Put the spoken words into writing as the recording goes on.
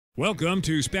Welcome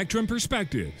to Spectrum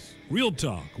Perspectives, real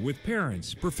talk with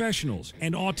parents, professionals,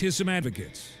 and autism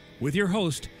advocates, with your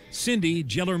host, Cindy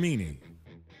Gellermini.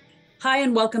 Hi,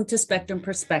 and welcome to Spectrum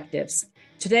Perspectives.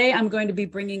 Today, I'm going to be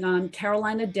bringing on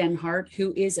Karolina Dehnhard,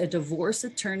 who is a divorce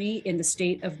attorney in the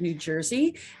state of New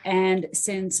Jersey. And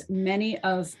since many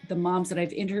of the moms that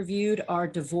I've interviewed are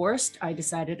divorced, I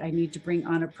decided I need to bring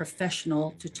on a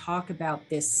professional to talk about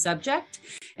this subject.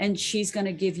 And she's going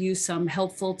to give you some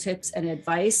helpful tips and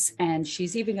advice. And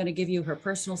she's even going to give you her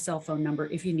personal cell phone number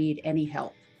if you need any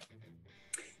help.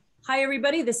 Hi,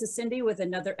 everybody. This is Cindy with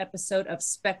another episode of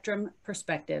Spectrum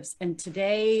Perspectives. And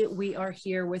today we are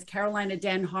here with Karolina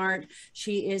Dehnhard.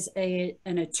 She is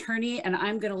an attorney, and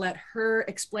I'm going to let her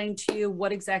explain to you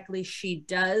what exactly she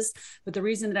does. But the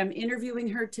reason that I'm interviewing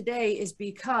her today is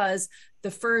because the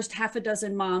first half a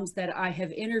dozen moms that I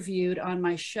have interviewed on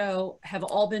my show have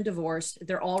all been divorced.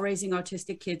 They're all raising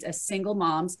autistic kids as single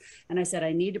moms. And I said,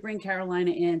 I need to bring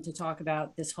Karolina in to talk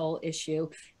about this whole issue.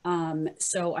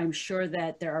 So I'm sure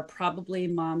that there are probably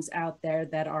moms out there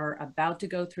that are about to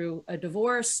go through a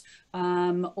divorce,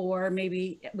 or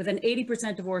maybe with an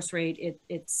 80% divorce rate,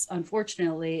 it's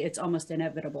unfortunately, it's almost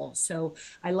inevitable. So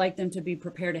I like them to be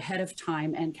prepared ahead of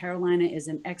time. And Karolina is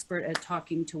an expert at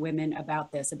talking to women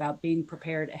about this, about being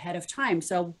prepared ahead of time.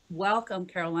 So welcome,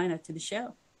 Karolina, to the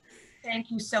show.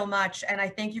 Thank you so much. And I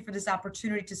thank you for this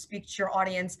opportunity to speak to your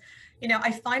audience. You know,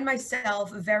 I find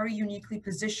myself very uniquely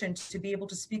positioned to be able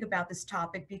to speak about this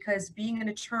topic because being an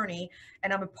attorney,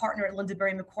 and I'm a partner at Linda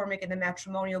Berry McCormick in the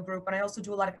matrimonial group, and I also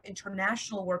do a lot of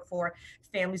international work for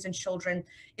families and children,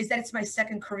 is that it's my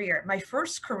second career. My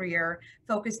first career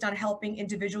focused on helping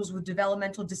individuals with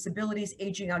developmental disabilities,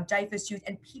 aging out diverse youth,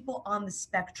 and people on the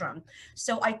spectrum.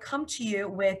 So I come to you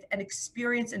with an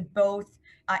experience in both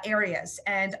areas.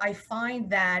 And I find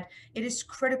that it is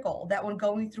critical that when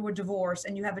going through a divorce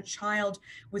and you have a child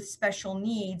with special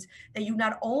needs, that you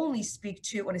not only speak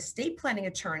to an estate planning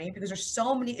attorney, because there's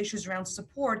so many issues around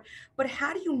support, but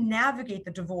how do you navigate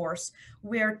the divorce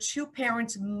where two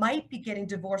parents might be getting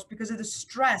divorced because of the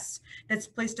stress that's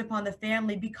placed upon the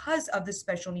family because of the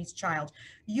special needs child.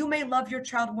 You may love your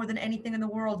child more than anything in the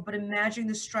world, but imagine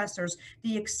the stressors,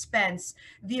 the expense,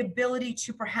 the ability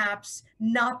to perhaps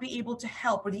not be able to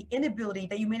help, or the inability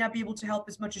that you may not be able to help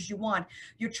as much as you want.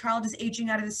 Your child is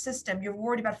aging out of the system. You're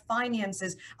worried about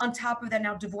finances. On top of that,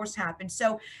 now divorce happened.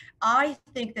 So I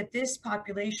think that this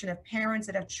population of parents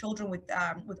that have children with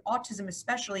autism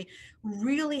especially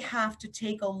really have to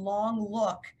take a long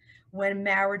look when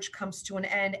marriage comes to an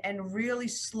end and really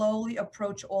slowly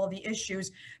approach all the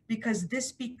issues, because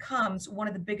this becomes one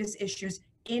of the biggest issues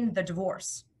in the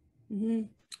divorce. Mm-hmm.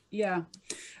 Yeah.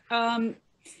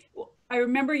 I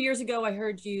remember years ago, I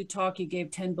heard you talk, you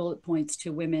gave 10 bullet points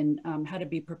to women, how to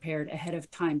be prepared ahead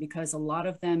of time, because a lot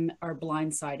of them are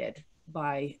blindsided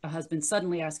by a husband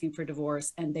suddenly asking for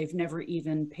divorce, and they've never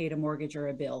even paid a mortgage or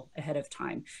a bill ahead of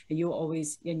time. And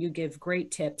you give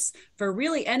great tips for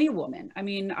really any woman. I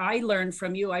mean, I learned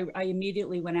from you. I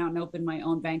immediately went out and opened my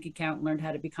own bank account and learned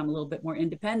how to become a little bit more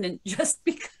independent, just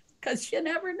because you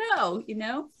never know, you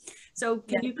know? So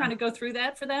can you kind of go through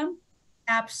that for them?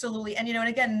 Absolutely. And, and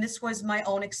again, this was my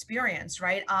own experience,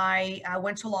 right? I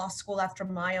went to law school after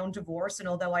my own divorce. And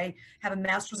although I have a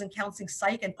master's in counseling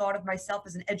psych and thought of myself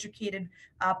as an educated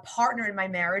partner in my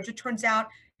marriage, it turns out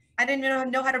I didn't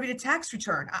even know how to read a tax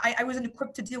return. I wasn't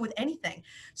equipped to deal with anything.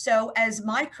 So as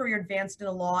my career advanced in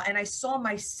the law, and I saw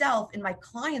myself and my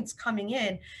clients coming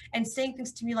in and saying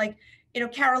things to me like,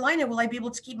 Karolina, will I be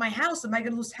able to keep my house? Am I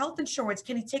going to lose health insurance?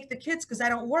 Can he take the kids because I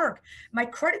don't work? My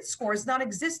credit score is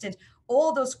non-existent.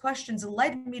 All those questions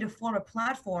led me to form a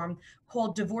platform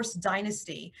called Divorce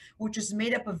Dynasty, which is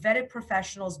made up of vetted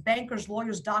professionals, bankers,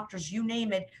 lawyers, doctors, you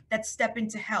name it, that step in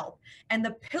to help. And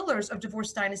the pillars of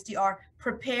Divorce Dynasty are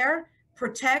prepare,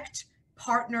 protect,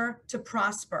 partner to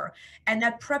prosper. And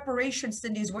that preparation,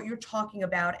 Cindy, is what you're talking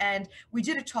about. And we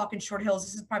did a talk in Short Hills.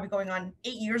 This is probably going on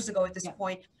 8 years ago at this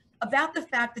point, about the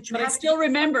fact that I still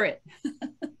remember it.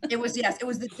 It was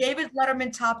the David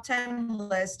Letterman top 10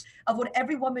 list of what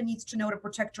every woman needs to know to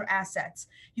protect her assets.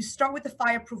 You start with the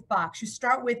fireproof box. You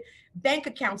start with bank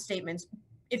account statements.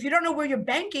 If you don't know where you're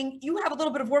banking, you have a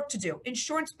little bit of work to do.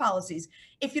 Insurance policies.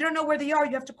 If you don't know where they are,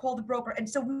 you have to call the broker. And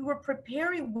so we were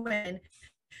preparing women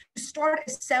to start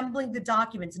assembling the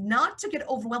documents, not to get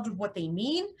overwhelmed with what they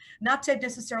mean, not to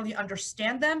necessarily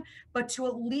understand them, but to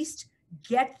at least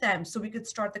get them so we could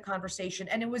start the conversation.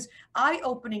 And it was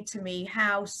eye-opening to me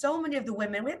how so many of the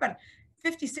women, we had about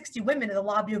 50, 60 women in the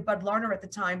lobby of Bud Larner at the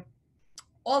time,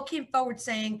 all came forward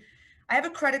saying, I have a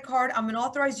credit card. I'm an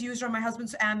authorized user on my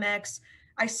husband's Amex.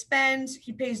 I spend,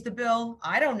 he pays the bill.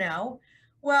 I don't know.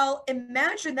 Well,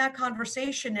 imagine that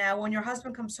conversation now when your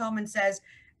husband comes home and says,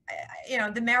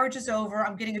 the marriage is over,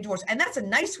 I'm getting a divorce. And that's a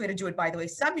nice way to do it, by the way.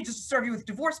 Somebody just serve you with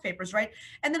divorce papers, right?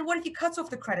 And then what if he cuts off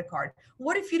the credit card?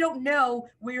 What if you don't know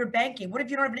where you're banking? What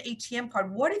if you don't have an ATM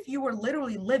card? What if you were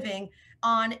literally living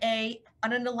on an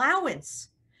allowance?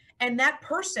 And that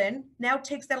person now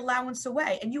takes that allowance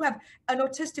away. And you have an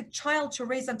autistic child to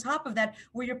raise on top of that,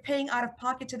 where you're paying out of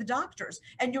pocket to the doctors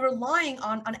and you're relying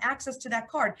on access to that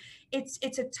card. It's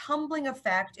a tumbling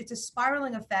effect. It's a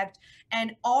spiraling effect.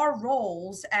 And our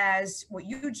roles, as what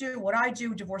you do, what I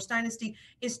do, Divorce Dynasty,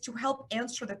 is to help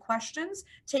answer the questions,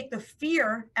 take the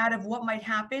fear out of what might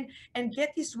happen, and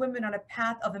get these women on a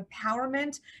path of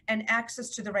empowerment and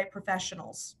access to the right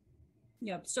professionals.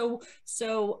 Yeah. So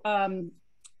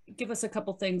give us a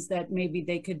couple things that maybe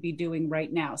they could be doing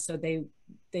right now. So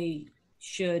they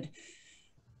should,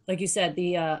 like you said,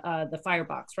 the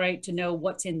firebox, right? To know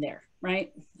what's in there,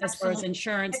 right? As Absolutely. far as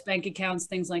insurance, bank accounts,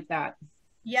 things like that.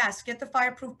 Yes, get the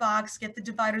fireproof box, get the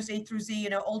dividers A through Z,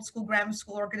 old school grammar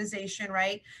school organization,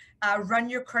 right? Run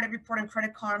your credit report on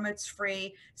Credit Karma, it's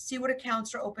free. See what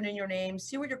accounts are open in your name,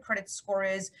 see what your credit score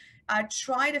is.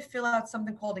 Try to fill out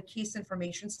something called a case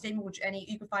information statement, which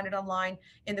you can find it online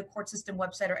in the court system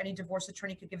website, or any divorce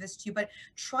attorney could give this to you. But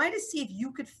try to see if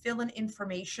you could fill in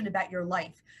information about your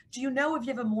life. Do you know if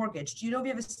you have a mortgage? Do you know if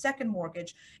you have a second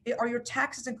mortgage? Are your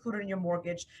taxes included in your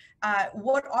mortgage?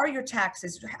 What are your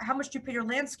taxes? How much do you pay your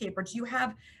landscaper? Do you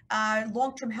have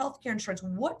long-term health care insurance?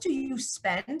 What do you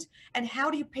spend, and how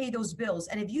do you pay those bills?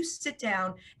 And if you sit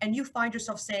down and you find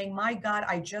yourself saying, my God,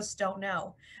 I just don't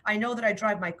know. I know that I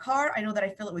drive my car. I know that I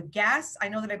fill it with gas. I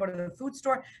know that I go to the food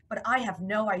store, but I have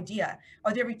no idea.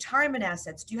 Are there retirement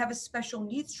assets? Do you have a special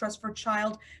needs trust for a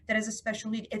child that has a special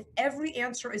need? If every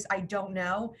answer is, I don't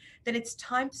know, then it's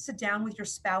time to sit down with your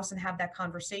spouse and have that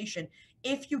conversation.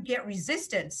 If you get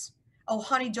resistance, oh,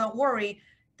 honey, don't worry,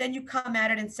 then you come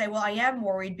at it and say, well, I am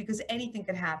worried because anything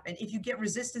could happen. If you get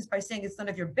resistance by saying it's none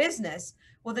of your business,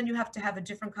 well, then you have to have a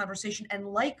different conversation and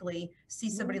likely see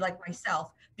somebody like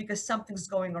myself, because something's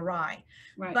going awry.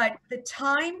 Right. But the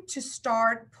time to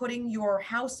start putting your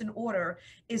house in order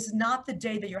is not the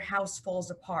day that your house falls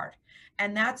apart.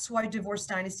 And that's why Divorce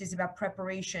Dynasty is about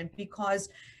preparation, because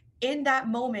in that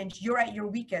moment, you're at your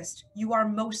weakest. You are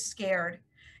most scared.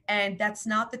 And that's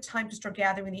not the time to start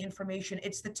gathering the information.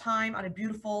 It's the time on a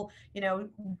beautiful,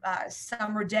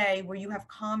 summer day where you have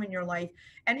calm in your life.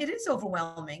 And it is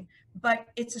overwhelming, but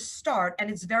it's a start, and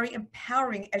it's very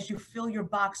empowering as you fill your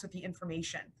box with the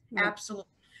information. Right. Absolutely.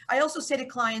 I also say to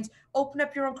clients, open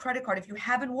up your own credit card. If you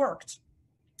haven't worked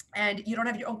and you don't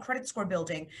have your own credit score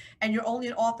building and you're only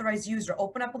an authorized user,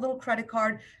 open up a little credit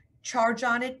card, charge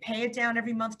on it, pay it down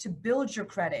every month to build your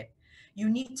credit. You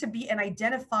need to be an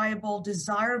identifiable,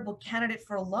 desirable candidate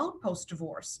for a loan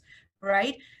post-divorce,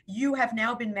 right? You have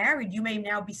now been married. You may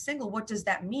now be single. What does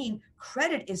that mean?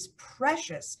 Credit is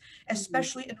precious,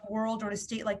 especially in a world or in a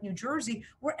state like New Jersey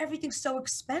where everything's so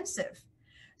expensive.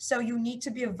 So you need to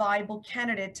be a viable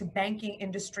candidate to banking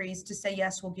industries to say,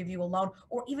 yes, we'll give you a loan,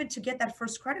 or even to get that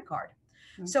first credit card.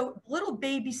 So little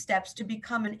baby steps to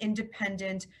become an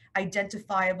independent,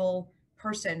 identifiable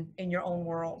person in your own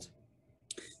world.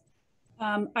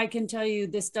 I can tell you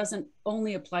this doesn't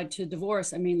only apply to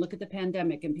divorce. I mean, look at the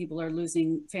pandemic and people are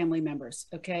losing family members,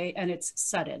 okay? And it's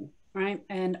sudden, right?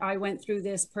 And I went through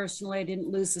this personally. I didn't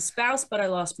lose a spouse, but I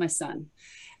lost my son.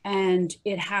 And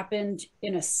it happened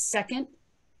in a second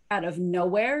out of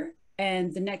nowhere.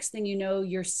 And the next thing you know,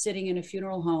 you're sitting in a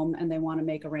funeral home and they want to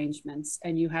make arrangements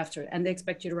and you have to, and they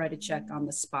expect you to write a check on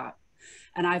the spot.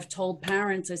 And I've told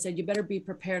parents, I said, you better be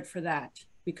prepared for that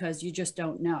because you just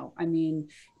don't know. I mean,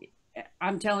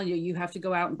 I'm telling you, you have to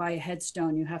go out and buy a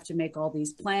headstone. You have to make all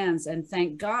these plans. And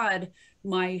thank God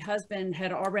my husband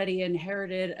had already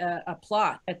inherited a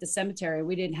plot at the cemetery.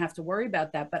 We didn't have to worry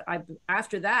about that. But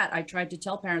after that, I tried to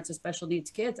tell parents of special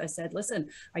needs kids, I said, listen,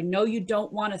 I know you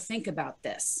don't want to think about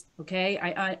this. Okay.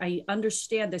 I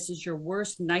understand this is your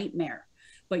worst nightmare,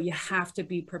 but you have to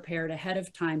be prepared ahead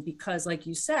of time because like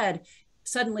you said,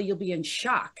 suddenly you'll be in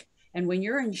shock. And when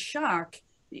you're in shock,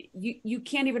 you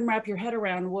can't even wrap your head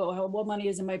around what money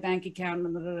is in my bank account.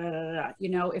 You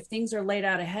know, if things are laid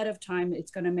out ahead of time,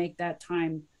 it's going to make that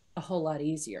time a whole lot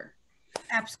easier.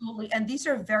 Absolutely. And these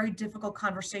are very difficult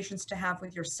conversations to have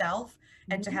with yourself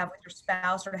and to have with your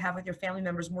spouse or to have with your family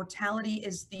members. Mortality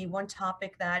is the one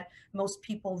topic that most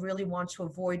people really want to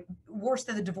avoid, worse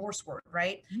than the divorce word,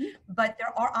 right? But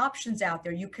there are options out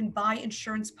there. You can buy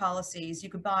insurance policies. You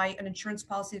could buy an insurance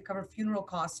policy to cover funeral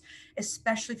costs,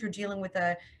 especially if you're dealing with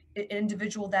an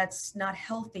individual that's not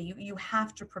healthy. You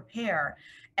have to prepare.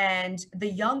 And the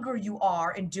younger you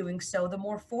are in doing so, the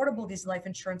more affordable these life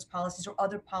insurance policies or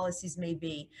other policies may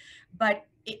be. But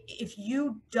if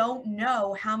you don't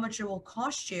know how much it will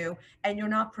cost you and you're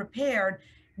not prepared,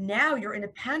 now you're in a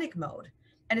panic mode.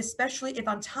 And especially if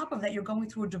on top of that, you're going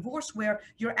through a divorce where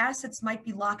your assets might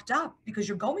be locked up because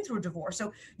you're going through a divorce.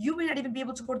 So you may not even be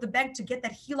able to go to the bank to get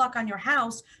that HELOC on your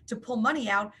house to pull money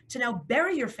out to now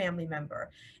bury your family member.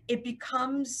 It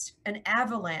becomes an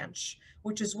avalanche,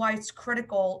 which is why it's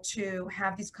critical to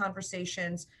have these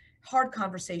conversations, hard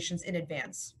conversations in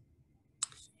advance.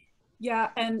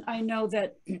 Yeah, and I know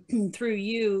that through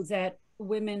you that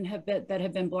women have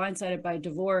been blindsided by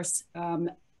divorce.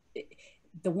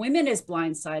 The women is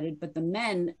blindsided, but the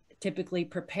men typically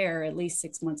prepare at least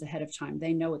 6 months ahead of time.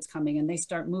 They know it's coming and they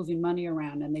start moving money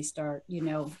around and they start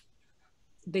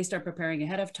preparing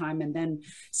ahead of time. And then,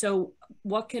 so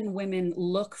what can women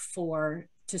look for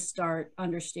to start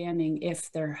understanding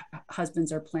if their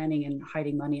husbands are planning and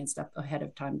hiding money and stuff ahead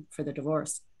of time for the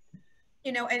divorce?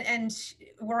 And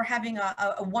we're having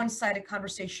a one-sided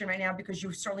conversation right now because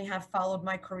you certainly have followed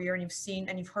my career and you've seen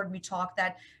and you've heard me talk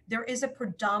that there is a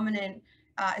predominant,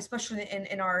 especially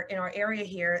in our area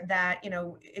here, that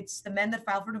it's the men that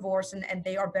file for divorce and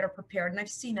they are better prepared, and I've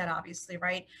seen that obviously,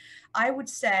 right? I would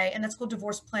say, and that's called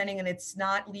divorce planning, and it's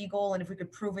not legal, and if we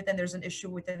could prove it, then there's an issue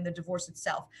within the divorce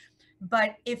itself.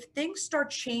 But if things start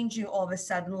changing all of a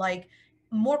sudden, like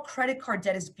more credit card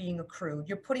debt is being accrued.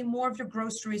 You're putting more of your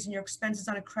groceries and your expenses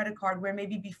on a credit card where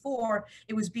maybe before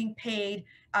it was being paid,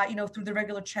 through the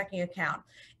regular checking account.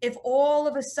 If all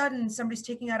of a sudden somebody's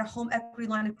taking out a home equity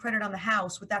line of credit on the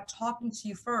house without talking to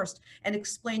you first and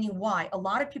explaining why. A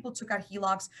lot of people took out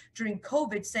HELOCs during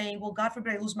COVID saying, well, God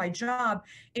forbid I lose my job,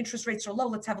 interest rates are low,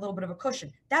 let's have a little bit of a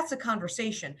cushion. That's a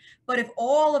conversation. But if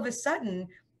all of a sudden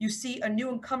you see a new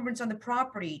encumbrance on the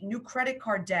property, new credit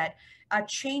card debt,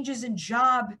 changes in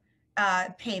job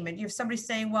payment. You have somebody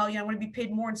saying, well, I'm going to be paid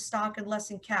more in stock and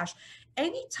less in cash.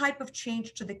 Any type of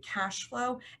change to the cash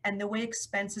flow and the way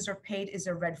expenses are paid is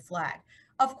a red flag.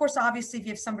 Of course, obviously, if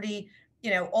you have somebody,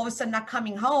 all of a sudden not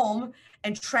coming home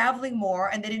and traveling more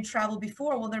and they didn't travel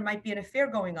before, well, there might be an affair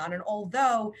going on. And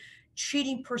although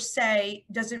cheating per se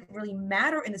doesn't really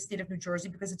matter in the state of New Jersey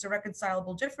because it's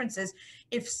irreconcilable differences,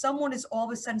 if someone is all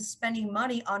of a sudden spending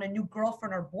money on a new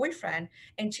girlfriend or boyfriend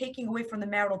and taking away from the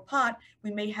marital pot,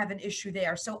 we may have an issue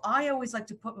there. So I always like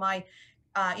to put my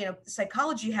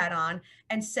psychology hat on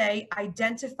and say,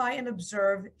 identify and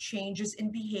observe changes in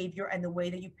behavior and the way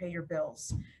that you pay your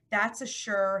bills. That's a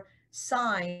sure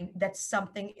sign that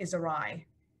something is awry.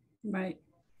 Right.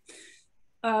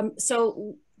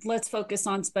 So let's focus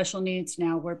on special needs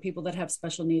now, where people that have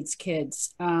special needs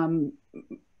kids,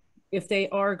 if they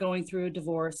are going through a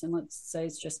divorce, and let's say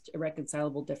it's just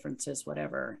irreconcilable differences,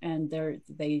 whatever, and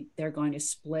they're going to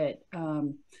split,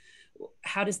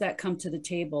 how does that come to the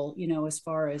table, as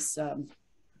far as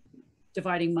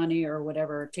dividing money or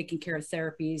whatever, taking care of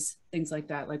therapies, things like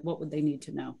that? Like, what would they need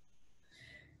to know?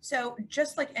 So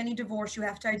just like any divorce, you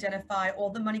have to identify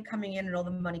all the money coming in and all the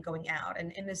money going out.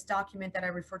 And in this document that I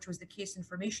refer to as the case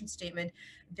information statement,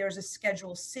 there's a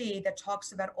Schedule C that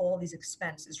talks about all these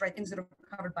expenses, right? Things that are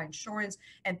covered by insurance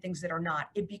and things that are not.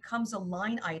 It becomes a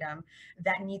line item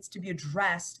that needs to be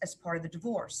addressed as part of the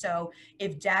divorce. So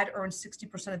if dad earns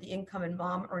 60% of the income and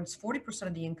mom earns 40%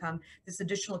 of the income, this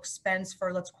additional expense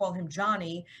for, let's call him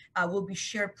Johnny, will be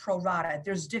shared pro rata.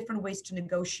 There's different ways to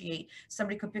negotiate.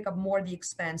 Somebody could pick up more of the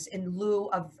expense in lieu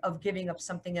of giving up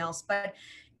something else, but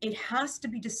it has to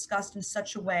be discussed in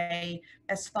such a way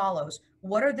as follows.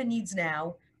 What are the needs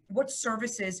now? What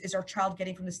services is our child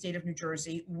getting from the state of New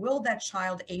Jersey? Will that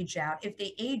child age out? If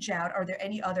they age out, are there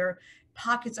any other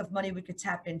pockets of money we could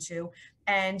tap into?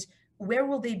 And where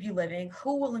will they be living?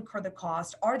 Who will incur the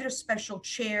cost? Are there special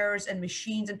chairs and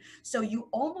machines? And so you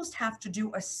almost have to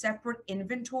do a separate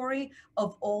inventory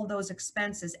of all those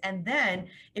expenses. And then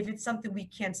if it's something we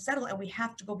can't settle and we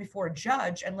have to go before a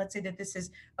judge, and let's say that this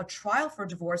is a trial for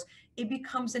divorce, it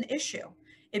becomes an issue.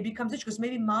 It becomes an issue because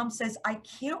maybe mom says, I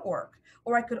can't work,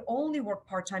 or I could only work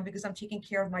part-time because I'm taking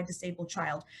care of my disabled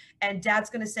child. And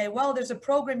dad's going to say, well, there's a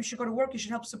program, you should go to work, you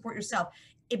should help support yourself.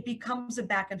 It becomes a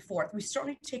back and forth. We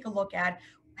certainly take a look at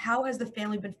how has the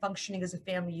family been functioning as a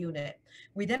family unit.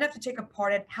 We then have to take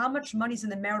apart at how much money's in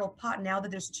the marital pot now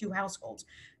that there's two households.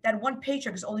 That one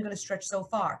paycheck is only going to stretch so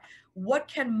far. What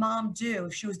can mom do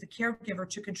if she was the caregiver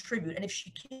to contribute? And if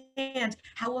she can't,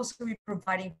 how else are we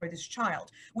providing for this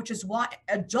child? Which is why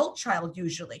adult child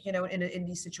usually, in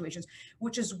these situations,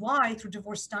 which is why through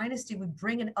Divorce Dynasty, we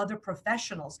bring in other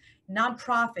professionals,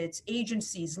 nonprofits,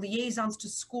 agencies, liaisons to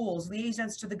schools,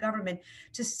 liaisons to the government,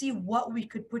 to see what we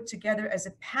could put together as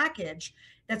a package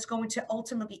that's going to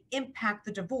ultimately impact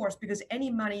the divorce, because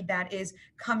any money that is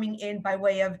coming in by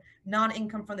way of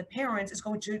non-income from the parents is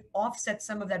going to offset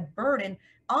some of that burden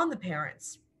on the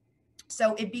parents.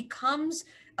 So it becomes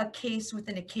a case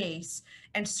within a case.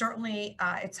 And certainly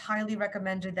it's highly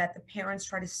recommended that the parents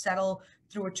try to settle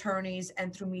through attorneys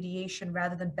and through mediation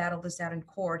rather than battle this out in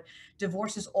court.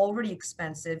 Divorce is already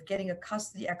expensive. Getting a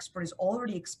custody expert is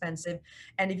already expensive.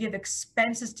 And if you have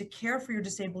expenses to care for your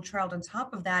disabled child on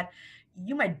top of that,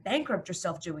 you might bankrupt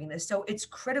yourself doing this. So it's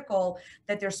critical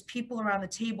that there's people around the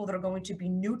table that are going to be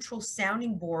neutral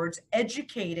sounding boards,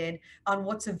 educated on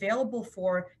what's available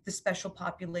for the special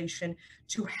population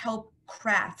to help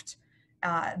craft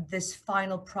this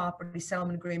final property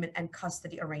settlement agreement and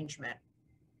custody arrangement.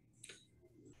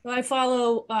 Well, I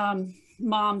follow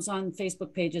moms on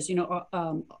Facebook pages,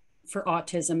 for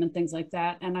autism and things like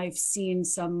that. And I've seen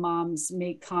some moms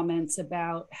make comments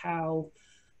about how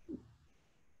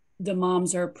the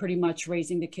moms are pretty much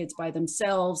raising the kids by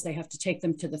themselves. They have to take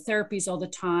them to the therapies all the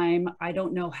time. I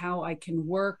don't know how I can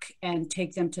work and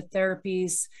take them to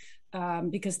therapies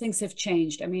because things have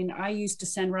changed. I mean, I used to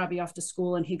send Robbie off to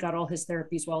school and he got all his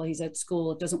therapies while he's at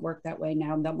school. It doesn't work that way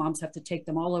now. That moms have to take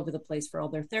them all over the place for all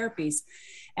their therapies.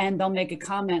 And they'll make a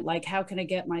comment like, how can I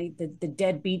get the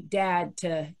deadbeat dad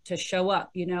to show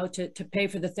up, to pay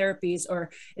for the therapies?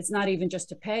 Or it's not even just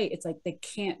to pay. It's like they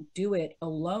can't do it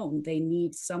alone. They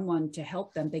need someone to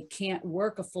help them. They can't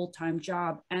work a full-time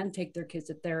job and take their kids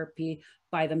to therapy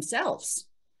by themselves.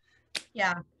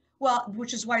 Yeah, well,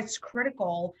 which is why it's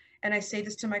critical. And I say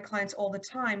this to my clients all the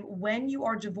time, when you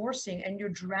are divorcing and you're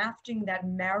drafting that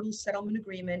marital settlement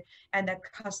agreement and that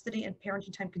custody and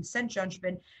parenting time consent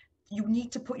judgment, you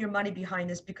need to put your money behind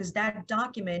this, because that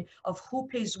document of who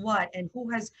pays what and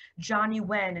who has Johnny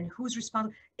when and who's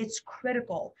responsible, it's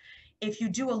critical. If you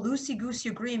do a loosey-goosey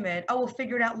agreement, oh, we'll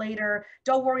figure it out later,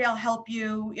 don't worry, I'll help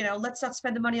you, let's not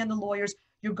spend the money on the lawyers,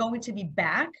 you're going to be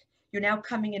back. You're now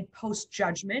coming in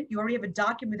post-judgment. You already have a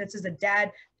document that says that dad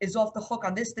is off the hook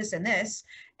on this, this, and this.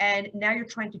 And now you're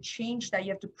trying to change that.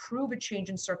 You have to prove a change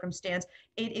in circumstance.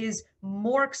 It is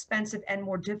more expensive and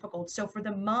more difficult. So for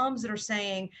the moms that are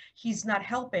saying he's not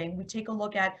helping, we take a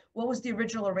look at what was the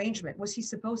original arrangement? Was he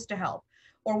supposed to help?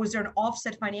 Or was there an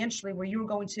offset financially where you were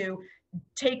going to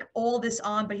take all this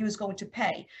on, but he was going to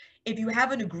pay? If you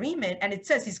have an agreement and it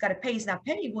says he's got to pay, he's not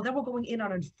paying, well, then we're going in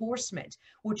on enforcement,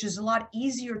 which is a lot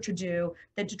easier to do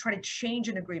than to try to change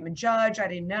an agreement. Judge, I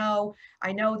didn't know.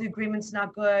 I know the agreement's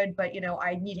not good, but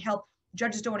I need help.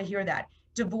 Judges don't want to hear that.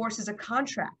 Divorce is a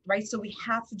contract, right? So we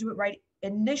have to do it right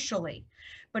initially.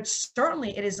 But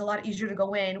certainly it is a lot easier to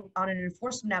go in on an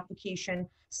enforcement application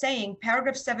saying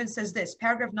paragraph 7 says this,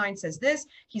 paragraph 9 says this,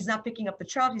 he's not picking up the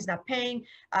child, he's not paying,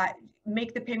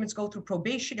 make the payments go through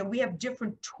probation. And we have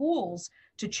different tools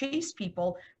to chase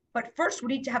people, but first we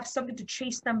need to have something to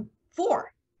chase them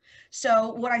for.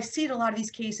 So what I see in a lot of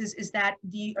these cases is that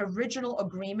the original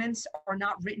agreements are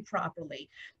not written properly.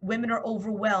 Women are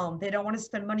overwhelmed. They don't want to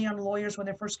spend money on lawyers when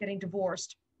they're first getting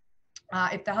divorced.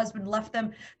 If the husband left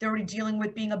them, they're already dealing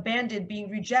with being abandoned, being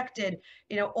rejected,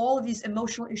 all of these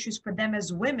emotional issues for them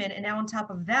as women. And now on top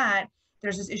of that,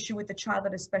 there's this issue with the child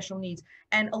that has special needs.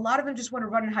 And a lot of them just want to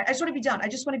run and hide. I just want to be done. I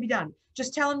just want to be done.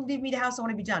 Just tell them, leave me the house. I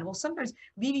want to be done. Well, sometimes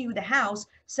leaving you the house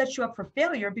sets you up for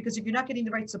failure, because if you're not getting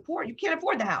the right support, you can't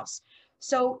afford the house.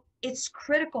 So it's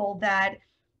critical that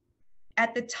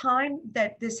at the time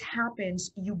that this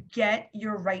happens, you get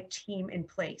your right team in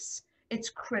place. It's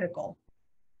critical.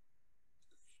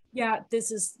 Yeah,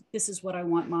 this is what I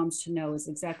want moms to know, is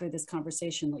exactly this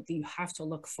conversation. Like, you have to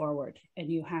look forward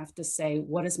and you have to say,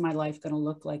 what is my life going to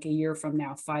look like a year from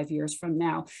now, 5 years from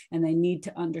now? And they need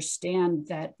to understand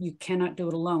that you cannot do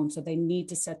it alone. So they need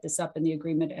to set this up in the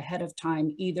agreement ahead of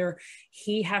time. Either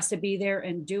he has to be there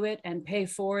and do it and pay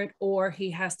for it, or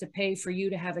he has to pay for you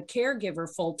to have a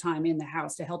caregiver full-time in the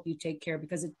house to help you take care,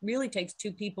 because it really takes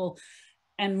 2 people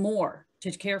and more to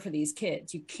care for these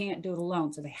kids. You can't do it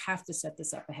alone. So they have to set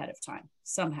this up ahead of time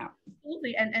somehow.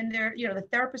 Absolutely. And they're, the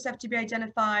therapists have to be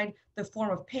identified, the form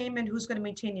of payment, who's going to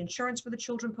maintain the insurance for the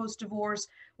children post-divorce,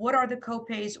 what are the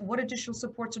co-pays, what additional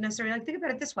supports are necessary. Like, think about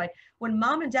it this way. When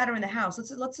mom and dad are in the house,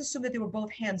 let's assume that they were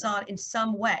both hands-on in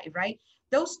some way, right?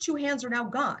 Those 2 hands are now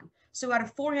gone. So out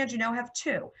of 4 hands, you now have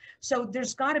 2. So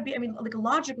there's got to be, like,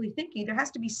 logically thinking, there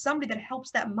has to be somebody that helps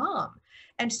that mom.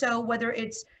 And so whether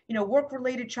it's,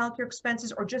 work-related childcare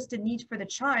expenses or just a need for the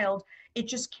child, it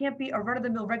just can't be a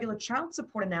run-of-the-mill regular child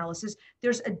support analysis.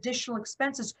 There's additional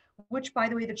expenses, which, by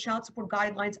the way, the child support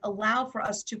guidelines allow for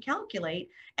us to calculate.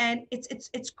 And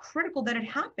it's critical that it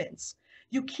happens.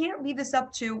 You can't leave this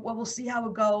up to, well, we'll see how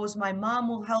it goes. My mom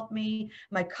will help me.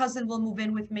 My cousin will move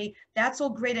in with me. That's all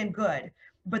great and good.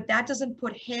 but that doesn't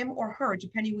put him or her,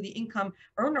 depending who the income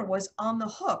earner was, on the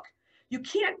hook. You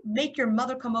can't make your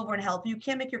mother come over and help you. You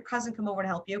can't make your cousin come over and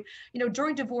help you.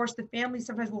 During divorce, the family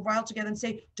sometimes will rile together and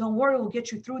say, don't worry, we'll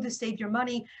get you through this, save your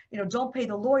money. Don't pay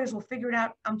the lawyers, we'll figure it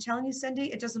out. I'm telling you,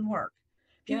 Cindy, it doesn't work.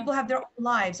 People have their own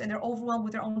lives and they're overwhelmed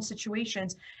with their own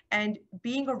situations. And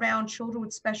being around children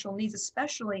with special needs,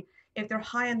 especially if they're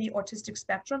high on the autistic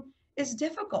spectrum, is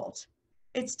difficult.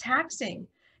 It's taxing.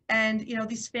 And,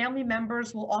 these family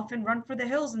members will often run for the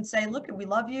hills and say, look, we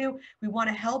love you, we want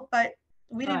to help, but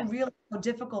we didn't realize how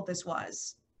difficult this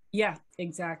was. Yeah,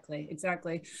 exactly.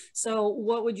 So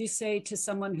what would you say to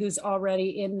someone who's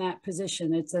already in that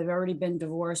position? They've already been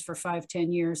divorced for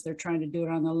 5-10 years. They're trying to do it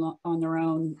on their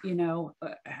own.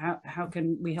 How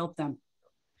can we help them?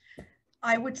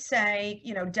 I would say,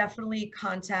 definitely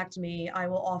contact me. I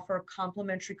will offer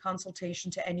complimentary consultation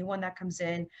to anyone that comes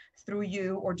in through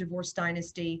you or Divorce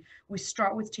Dynasty. We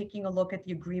start with taking a look at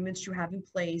the agreements you have in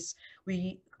place.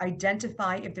 We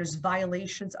identify if there's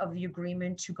violations of the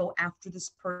agreement to go after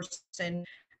this person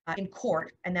in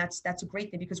court. And that's a great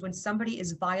thing, because when somebody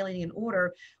is violating an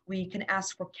order, we can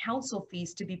ask for counsel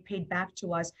fees to be paid back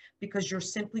to us, because you're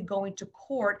simply going to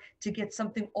court to get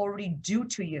something already due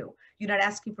to you. You're not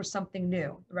asking for something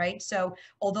new, right? So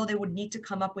although they would need to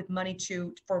come up with money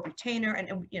for a retainer,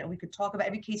 and we could talk about,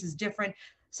 every case is different.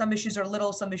 Some issues are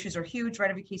little, some issues are huge, right?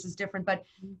 Every case is different, but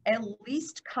at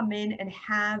least come in and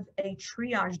have a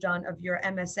triage done of your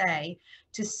MSA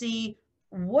to see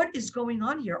what is going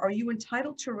on here. Are you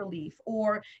entitled to relief,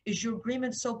 or is your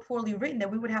agreement so poorly written that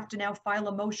we would have to now file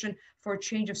a motion for a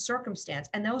change of circumstance?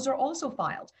 And those are also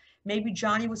filed. Maybe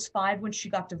Johnny was 5 when she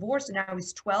got divorced and now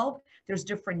he's 12. There's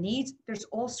different needs. There's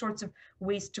all sorts of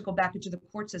ways to go back into the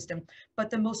court system. But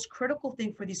the most critical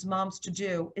thing for these moms to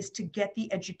do is to get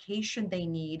the education they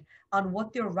need on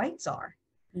what their rights are.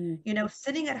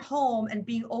 Sitting at home and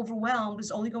being overwhelmed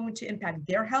is only going to impact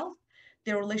their health,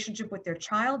 their relationship with their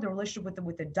child, their relationship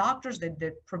with the doctors,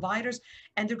 the providers,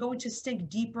 and they're going to sink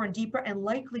deeper and deeper and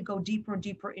likely go deeper and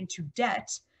deeper into debt,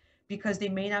 because they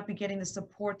may not be getting the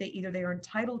support they are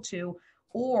entitled to,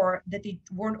 or that they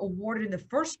weren't awarded in the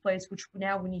first place, which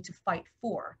now we need to fight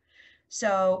for.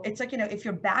 So it's like, if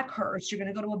your back hurts, you're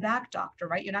going to go to a back doctor,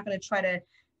 right? You're not going to try to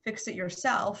fix it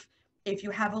yourself. If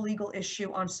you have a legal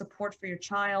issue on support for your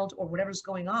child or whatever's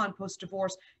going on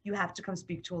post-divorce, you have to come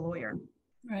speak to a lawyer.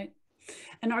 Right.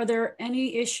 And are there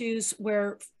any issues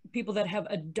where people that have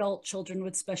adult children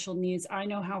with special needs, I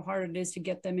know how hard it is to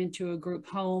get them into a group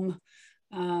home.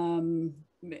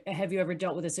 Have you ever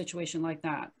dealt with a situation like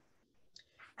that?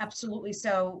 Absolutely.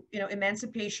 So,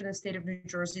 emancipation in the state of New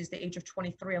Jersey is the age of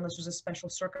 23, unless there's a special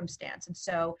circumstance. And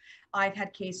so I've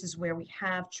had cases where we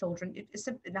have children,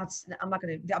 I'm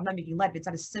not making light, it's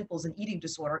not as simple as an eating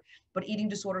disorder, but eating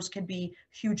disorders can be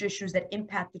huge issues that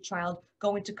impact the child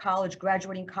going to college,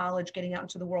 graduating college, getting out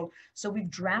into the world. So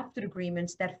we've drafted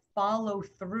agreements that follow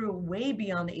through way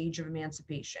beyond the age of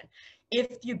emancipation.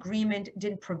 If the agreement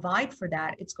didn't provide for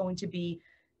that, it's going to be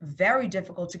very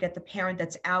difficult to get the parent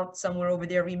that's out somewhere over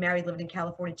there, remarried, living in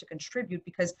California, to contribute,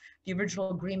 because the original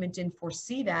agreement didn't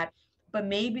foresee that. But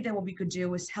maybe then what we could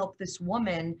do is help this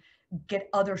woman get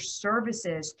other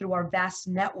services through our vast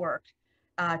network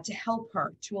to help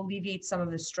her to alleviate some of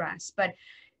the stress. But,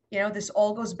 this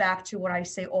all goes back to what I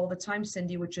say all the time,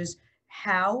 Cindy, which is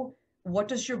what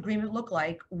does your agreement look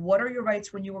like? What are your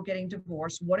rights when you were getting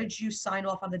divorced? What did you sign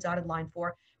off on the dotted line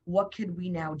for? What could we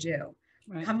now do?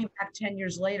 Right. Coming back 10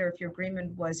 years later, if your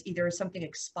agreement was either something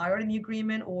expired in the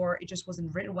agreement or it just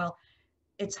wasn't written well,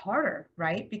 it's harder,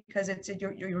 right? Because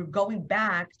you're going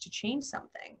back to change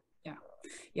something.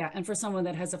 Yeah. And for someone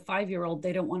that has a 5-year-old,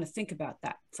 they don't want to think about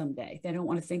that someday. They don't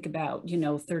want to think about,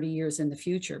 30 years in the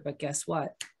future, but guess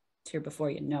what? It's here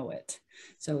before you know it.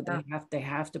 So they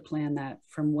have to plan that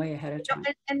from way ahead of time.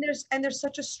 And there's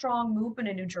such a strong movement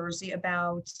in New Jersey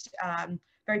about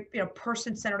very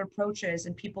person-centered approaches,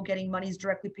 and people getting monies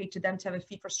directly paid to them to have a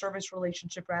fee-for-service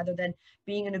relationship rather than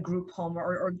being in a group home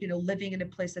or living in a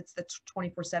place that's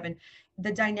 24/7.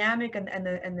 The dynamic and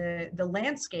the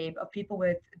landscape of people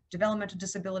with developmental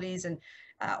disabilities and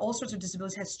all sorts of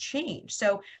disabilities has changed.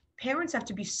 So parents have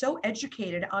to be so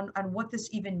educated on what this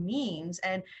even means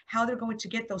and how they're going to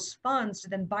get those funds to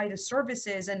then buy the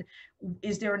services, and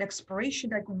is there an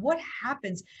expiration? Like, what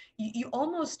happens? You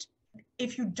almost,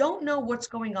 if you don't know what's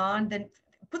going on, then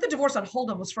put the divorce on hold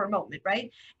almost for a moment,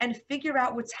 right? And figure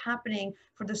out what's happening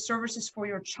for the services for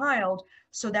your child,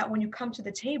 so that when you come to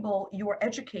the table, you are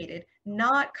educated,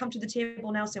 not come to the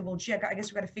table now and say, well, gee, I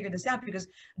guess we got to figure this out because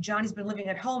Johnny's been living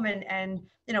at home and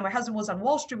my husband was on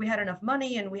Wall Street, we had enough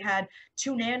money and we had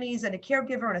 2 nannies and a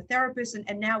caregiver and a therapist,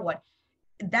 and now what?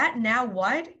 that now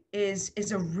what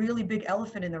is a really big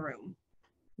elephant in the room.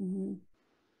 Mm-hmm.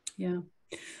 Yeah.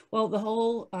 Well, the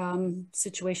whole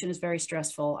situation is very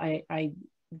stressful. I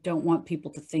don't want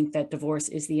people to think that divorce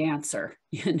is the answer,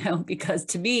 because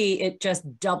to me, it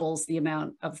just doubles the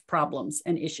amount of problems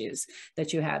and issues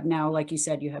that you have. Now, like you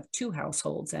said, you have two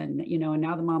households and, and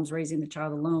now the mom's raising the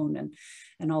child alone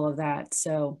and all of that.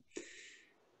 So,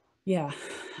 yeah,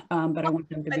 but I want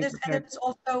them to be prepared.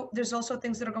 And there's also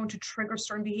things that are going to trigger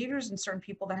certain behaviors in certain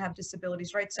people that have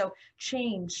disabilities, right? So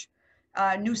change,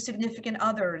 new significant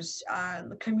others,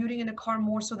 commuting in a car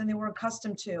more so than they were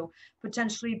accustomed to,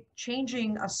 potentially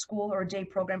changing a school or a day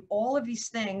program. All of these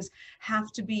things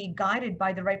have to be guided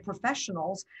by the right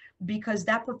professionals, because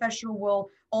that professional will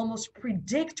almost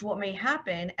predict what may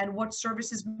happen and what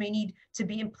services may need to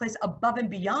be in place above and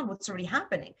beyond what's already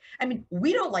happening. I mean,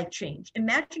 we don't like change.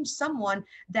 Imagine someone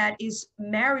that is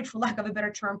married, for lack of a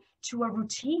better term, to a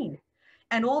routine.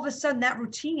 And all of a sudden that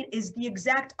routine is the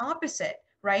exact opposite,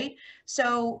 right?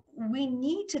 So we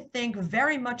need to think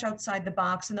very much outside the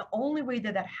box. And the only way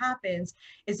that that happens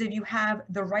is if you have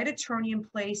the right attorney in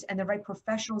place and the right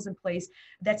professionals in place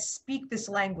that speak this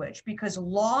language, because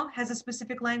law has a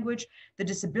specific language, the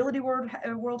disability world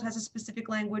has a specific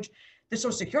language, the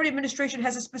Social Security Administration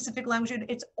has a specific language.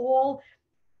 It's all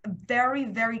very,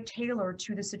 very tailored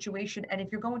to the situation. And if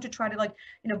you're going to try to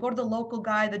go to the local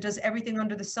guy that does everything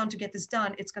under the sun to get this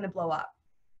done, it's going to blow up.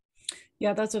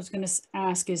 Yeah, that's what I was going to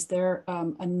ask. Is there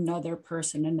another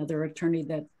person, another attorney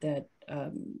that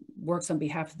works on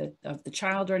behalf of the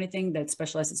child or anything that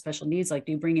specializes in special needs? Like,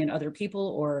 do you bring in other people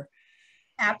or?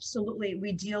 Absolutely.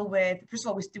 We deal with, first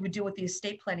of all, we deal with the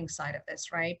estate planning side of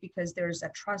this, right? Because there's a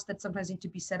trust that sometimes needs to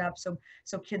be set up so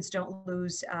kids don't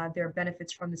lose their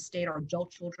benefits from the state, or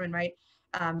adult children, right?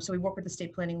 So we work with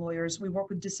estate planning lawyers. We work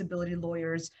with disability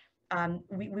lawyers.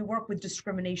 We work with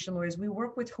discrimination lawyers. We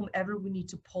work with whomever we need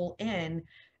to pull in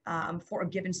for a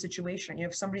given situation.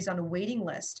 If somebody's on a waiting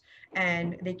list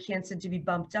and they can't seem to be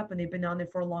bumped up and they've been on there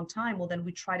for a long time, well, then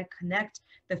we try to connect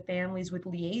the families with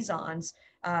liaisons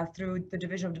through the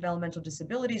Division of Developmental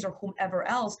Disabilities or whomever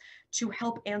else to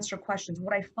help answer questions.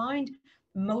 What I find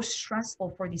most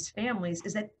stressful for these families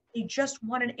is that they just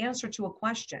want an answer to a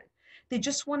question. They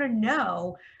just want to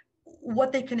know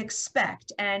what they can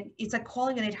expect. And it's like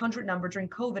calling an 800 number during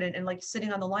COVID and like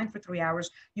sitting on the line for 3 hours.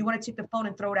 You want to take the phone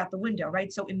and throw it out the window,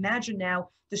 right? So imagine now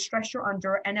the stress you're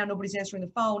under, and now nobody's answering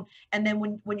the phone. And then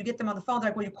when you get them on the phone, they're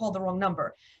like, well, you called the wrong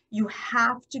number. You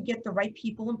have to get the right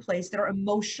people in place that are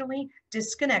emotionally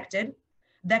disconnected,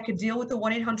 that could deal with the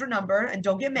 1-800 number and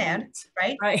don't get mad,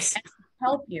 right? Right. And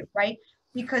help you, right?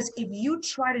 Because if you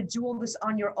try to do all this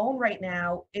on your own right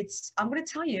now, I'm going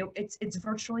to tell you, it's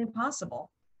virtually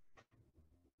impossible.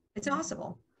 It's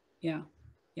impossible. Yeah.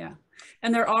 Yeah.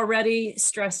 And they're already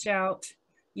stressed out,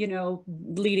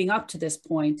 leading up to this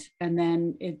point. And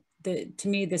then to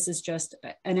me, this is just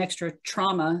an extra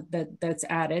trauma that's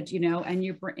added, and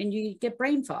you get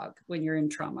brain fog when you're in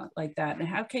trauma like that. And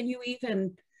how can you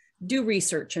even do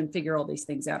research and figure all these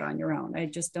things out on your own? I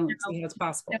just don't see how it's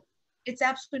possible. It's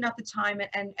absolutely not the time.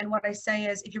 And what I say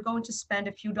is, if you're going to spend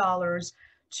a few dollars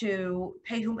to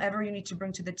pay whomever you need to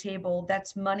bring to the table,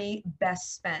 that's money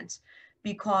best spent,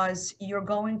 because you're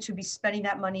going to be spending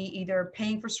that money either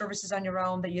paying for services on your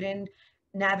own that you didn't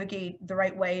navigate the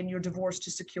right way in your divorce to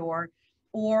secure,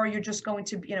 or you're just going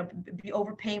to be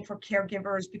overpaying for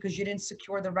caregivers because you didn't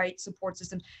secure the right support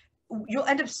system. You'll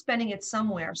end up spending it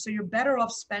somewhere. So you're better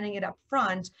off spending it up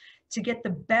front to get the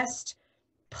best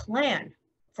plan,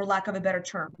 for lack of a better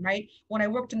term, right? When I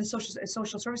worked in the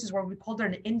social services world, we called it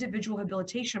an individual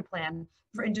rehabilitation plan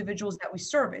for individuals that we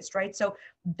serviced, right? So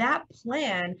that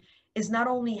plan is not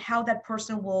only how that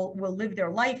person will live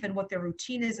their life and what their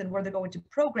routine is and where they're going to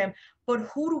program, but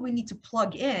who do we need to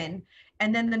plug in?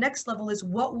 And then the next level is,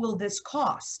 what will this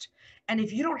cost? And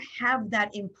if you don't have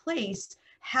that in place,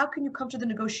 how can you come to the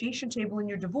negotiation table in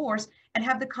your divorce and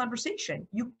have the conversation?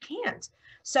 You can't.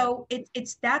 So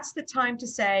that's the time to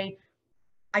say,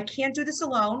 I can't do this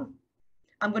alone.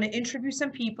 I'm going to interview some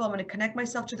people. I'm going to connect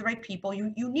myself to the right people.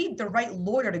 You need the right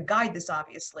lawyer to guide this,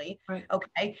 obviously. Right.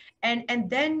 Okay. And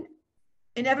then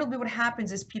inevitably what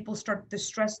happens is the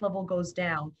stress level goes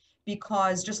down,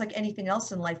 because just like anything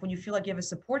else in life, when you feel like you have a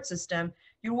support system,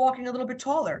 you're walking a little bit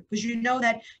taller, because you know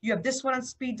that you have this one on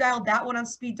speed dial, that one on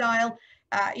speed dial.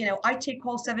 I take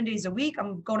calls 7 days a week.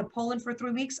 I'm going to Poland for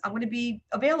 3 weeks. I'm going to be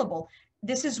available.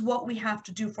 This is what we have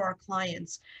to do for our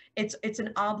clients. It's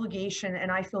an obligation.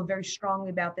 And I feel very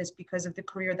strongly about this because of the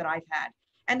career that I've had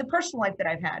and the personal life that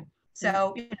I've had.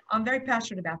 So I'm very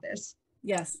passionate about this.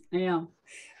 Yes, I know.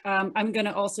 I'm going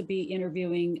to also be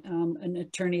interviewing an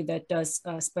attorney that does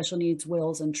special needs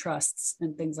wills and trusts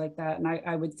and things like that. And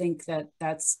I would think that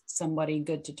that's somebody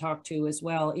good to talk to as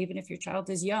well, even if your child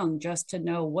is young, just to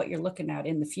know what you're looking at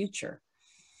in the future.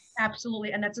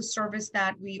 Absolutely. And that's a service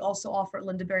that we also offer at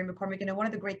Linda Berry McCormick. And one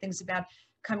of the great things about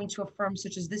coming to a firm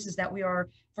such as this is that we are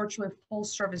virtually a full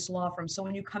service law firm. So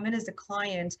when you come in as a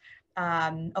client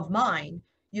of mine,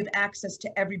 you have access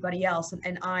to everybody else.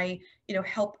 And I,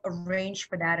 help arrange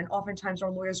for that. And oftentimes our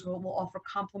lawyers will offer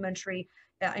complimentary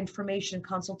information,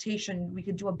 consultation. We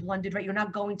could do a blended rate. You're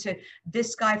not going to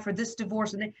this guy for this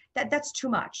divorce. And that's too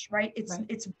much, right?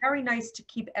 It's very nice to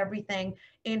keep everything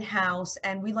in-house.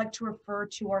 And we like to refer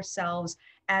to ourselves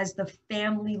as the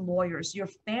family lawyers. Your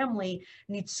family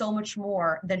needs so much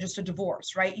more than just a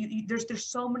divorce, right? There's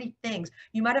so many things.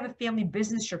 You might have a family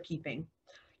business you're keeping.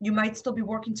 You might still be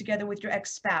working together with your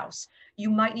ex-spouse.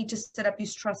 You might need to set up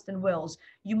these trusts and wills.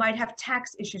 You might have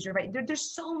tax issues, right?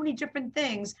 There's so many different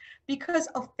things because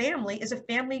a family is a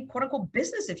family, quote unquote,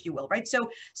 business, if you will, right? So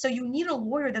you need a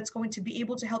lawyer that's going to be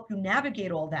able to help you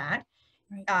navigate all that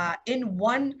in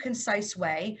one concise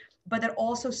way, but that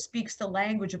also speaks the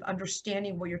language of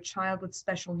understanding what your child with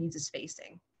special needs is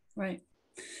facing. Right.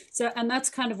 So, and that's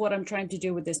kind of what I'm trying to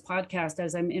do with this podcast.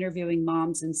 As I'm interviewing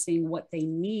moms and seeing what they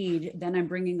need, then I'm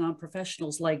bringing on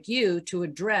professionals like you to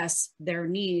address their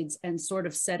needs and sort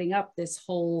of setting up this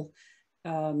whole,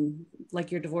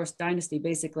 like your divorce dynasty.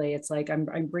 Basically, it's like I'm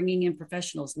bringing in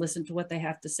professionals, listen to what they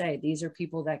have to say. These are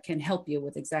people that can help you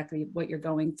with exactly what you're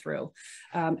going through,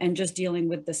 and just dealing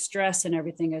with the stress and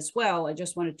everything as well. I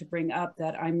just wanted to bring up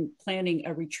that I'm planning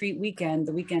a retreat weekend,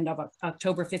 the weekend of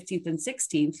October 15th and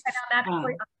 16th. And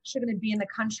I'm actually going to be in the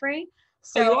country.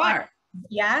 So you are?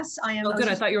 Yes, I am. Oh, good.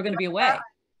 I thought you were going to be away.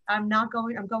 I'm not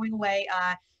going. I'm going away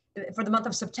for the month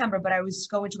of September, but I was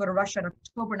going to go to Russia in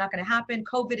October. Not going to happen.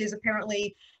 COVID is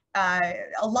apparently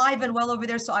alive and well over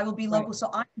there, so I will be local. Right. So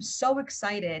I'm so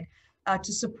excited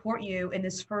to support you in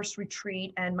this first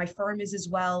retreat, and my firm is as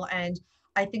well. And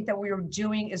I think that what we're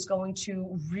doing is going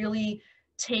to really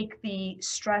take the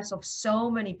stress of so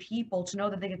many people to know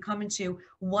that they can come into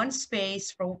one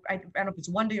space for, I don't know if it's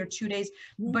 1 day or 2 days,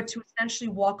 but to essentially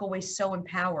walk away so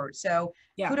empowered. So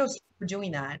kudos for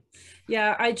doing that.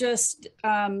 Yeah, I just,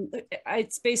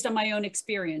 it's based on my own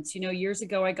experience. Years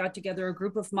ago, I got together a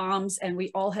group of moms and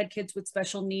we all had kids with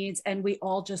special needs and we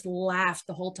all just laughed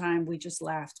the whole time. We just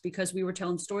laughed because we were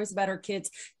telling stories about our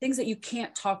kids, things that you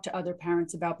can't talk to other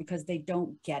parents about because they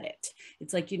don't get it.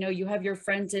 It's like, you have your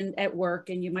friends at work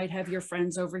and you might have your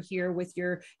friends over here with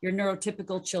your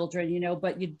neurotypical children,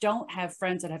 but you don't have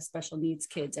friends that have special needs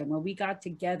kids. And when we got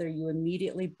together, you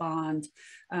immediately bond.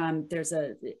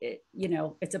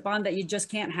 It's a bond that you just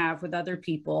can't have with other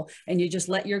people, and you just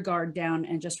let your guard down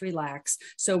and just relax.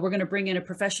 So we're going to bring in a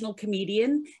professional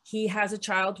comedian. He has a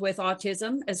child with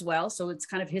autism as well, so it's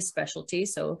kind of his specialty.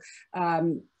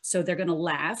 So they're going to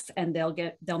laugh and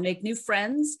they'll make new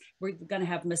friends. We're going to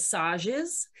have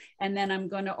massages. And then I'm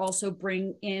going to also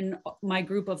bring in my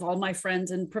group of all my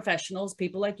friends and professionals,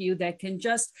 people like you that can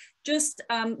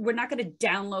we're not going to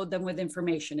download them with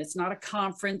information. It's not a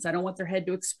conference. I don't want their head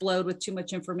to explode with too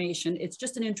much information. It's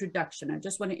just an introduction. I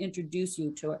just want to introduce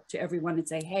you to everyone and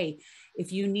say, hey,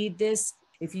 if you need this,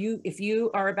 if you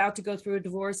are about to go through a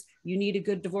divorce, you need a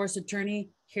good divorce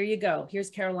attorney, here you go.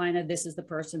 Here's Karolina. This is the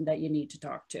person that you need to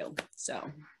talk to. So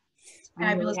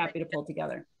I'm really happy to pull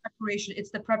together. Preparation.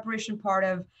 It's the preparation part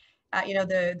of,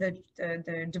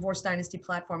 the Divorce Dynasty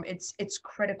platform. It's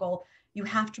critical. You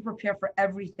have to prepare for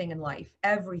everything in life,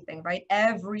 everything, right?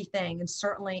 Everything. And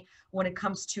certainly when it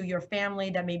comes to your family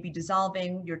that may be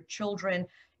dissolving, your children,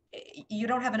 you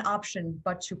don't have an option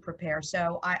but to prepare.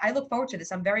 So I look forward to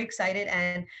this. I'm very excited,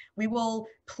 and we will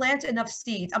plant enough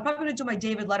seeds. I'm probably going to do my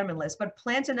David Letterman list, but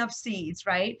plant enough seeds,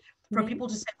 right? For people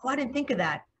to say, oh, I didn't think of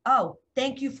that. Oh,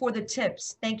 thank you for the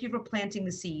tips. Thank you for planting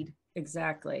the seed.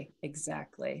 Exactly.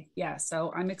 Yeah.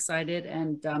 So I'm excited,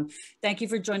 and thank you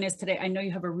for joining us today. I know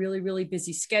you have a really, really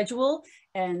busy schedule,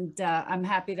 and I'm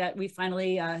happy that we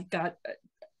finally got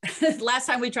last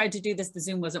time we tried to do this, the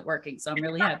Zoom wasn't working. So I'm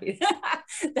really happy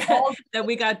that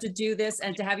we got to do this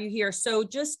and to have you here. So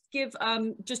just give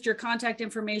just your contact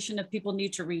information if people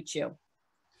need to reach you.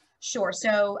 Sure.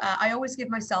 So I always give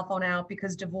my cell phone out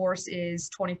because divorce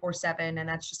is 24/7, and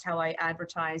that's just how I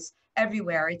advertise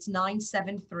everywhere. It's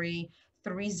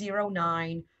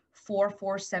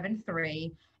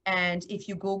 973-309-4473. And if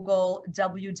you Google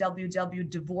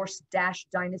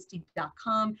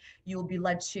www.divorce-dynasty.com, you will be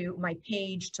led to my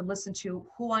page to listen to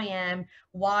who I am,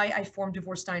 why I formed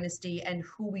Divorce Dynasty, and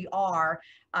who we are.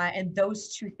 And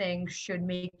those two things should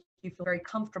make you feel very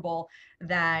comfortable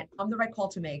that I'm the right call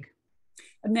to make.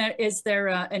 And is there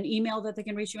an email that they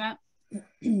can reach you at?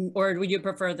 Or would you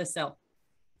prefer the cell?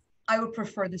 I would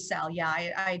prefer the cell. Yeah,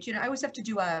 I always have to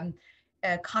do a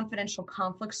confidential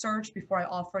conflict search before I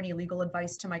offer any legal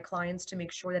advice to my clients to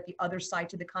make sure that the other side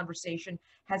to the conversation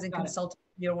hasn't consulted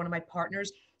me or one of my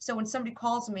partners. So when somebody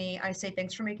calls me, I say,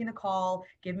 thanks for making the call.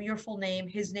 Give me your full name,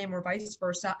 his name, or vice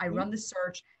versa. I run the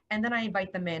search, and then I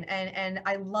invite them in. And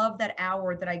I love that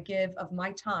hour that I give of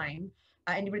my time.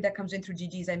 Anybody that comes in through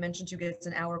DDs, I mentioned to gets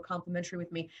an hour complimentary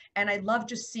with me. And I love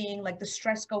just seeing like the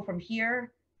stress go from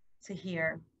here to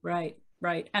here. Right.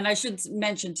 Right. And I should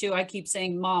mention too, I keep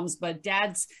saying moms, but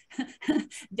dads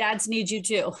need you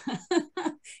too.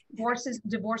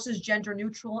 Divorce is gender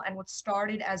neutral, and what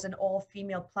started as an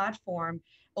all-female platform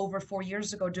over 4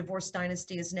 years ago, Divorce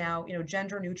Dynasty is now,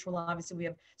 gender neutral. Obviously, we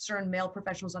have certain male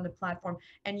professionals on the platform.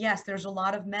 And yes, there's a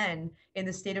lot of men in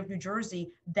the state of New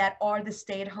Jersey that are the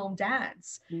stay-at-home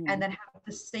dads and that have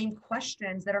the same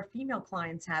questions that our female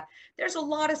clients have. There's a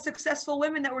lot of successful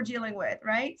women that we're dealing with,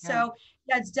 right? Yeah. So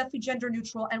yeah, it's definitely gender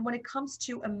neutral. And when it comes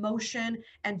to emotion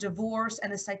and divorce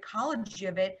and the psychology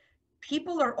of it,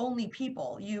 people are only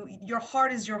people. Your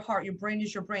heart is your heart. Your brain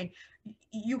is your brain.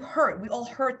 You hurt. We all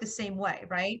hurt the same way,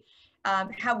 right?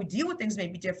 How we deal with things may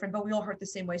be different, but we all hurt the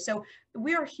same way. So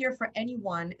we are here for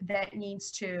anyone that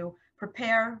needs to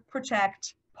prepare,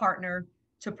 protect, partner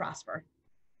to prosper.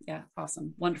 Yeah,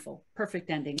 awesome. Wonderful.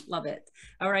 Perfect ending. Love it.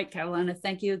 All right, Karolina,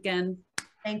 thank you again.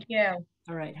 Thank you.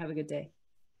 All right, have a good day.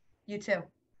 You too.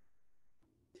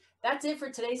 That's it for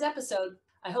today's episode.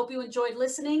 I hope you enjoyed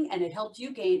listening and it helped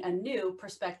you gain a new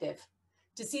perspective.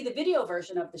 To see the video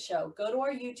version of the show, go to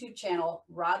our YouTube channel,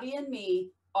 Robbie and Me,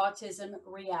 Autism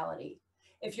Reality.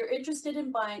 If you're interested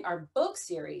in buying our book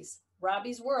series,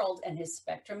 Robbie's World and His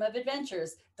Spectrum of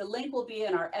Adventures, the link will be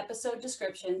in our episode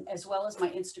description, as well as my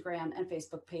Instagram and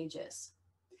Facebook pages.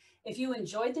 If you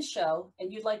enjoyed the show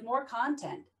and you'd like more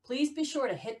content, please be sure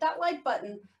to hit that like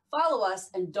button, follow us,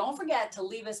 and don't forget to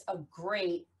leave us a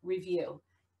great review.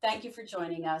 Thank you for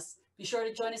joining us. Be sure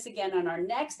to join us again on our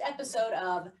next episode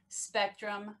of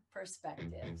Spectrum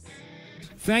Perspectives.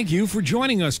 Thank you for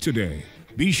joining us today.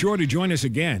 Be sure to join us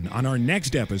again on our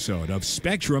next episode of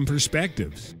Spectrum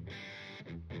Perspectives.